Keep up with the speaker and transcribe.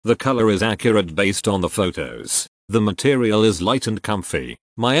The color is accurate based on the photos. The material is light and comfy.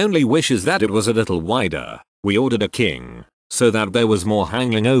 My only wish is that it was a little wider. We ordered a king, so that there was more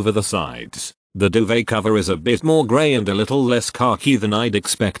hanging over the sides. The duvet cover is a bit more grey and a little less khaki than I'd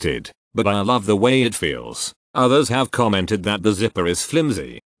expected, but I love the way it feels. Others have commented that the zipper is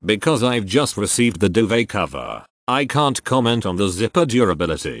flimsy. Because I've just received the duvet cover, I can't comment on the zipper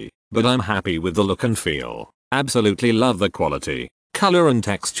durability, but I'm happy with the look and feel. Absolutely love the quality, color and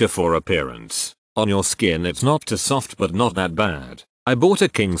texture for appearance. On your skin it's not too soft but not that bad. I bought a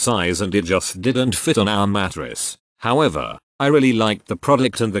king size and it just didn't fit on our mattress. However, I really liked the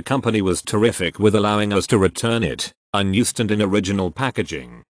product and the company was terrific with allowing us to return it, unused and in original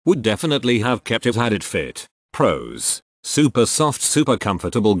packaging. Would definitely have kept it had it fit. Pros: super soft, super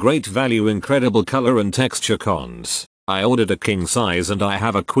comfortable, great value, incredible color and texture. Cons: I ordered a king size and I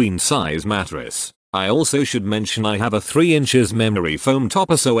have a queen size mattress. I also should mention I have a 3 inches memory foam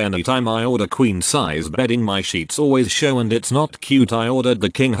topper, so anytime I order queen size bedding my sheets always show, and it's not cute. I ordered the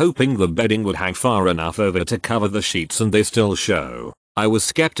king hoping the bedding would hang far enough over to cover the sheets and they still show. I was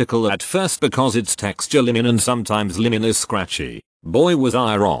skeptical at first because it's texture linen and sometimes linen is scratchy. Boy was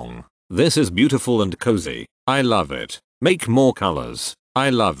I wrong. This is beautiful and cozy. I love it. Make more colors. I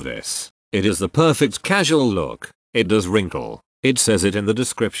love this. It is the perfect casual look. It does wrinkle. It says it in the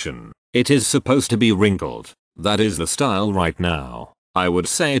description. It is supposed to be wrinkled. That is the style right now. I would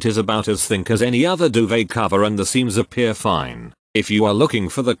say it is about as thick as any other duvet cover and the seams appear fine. If you are looking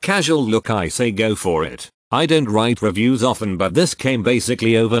for the casual look, I say go for it. I don't write reviews often, but this came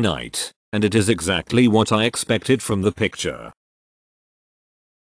basically overnight, and it is exactly what I expected from the picture.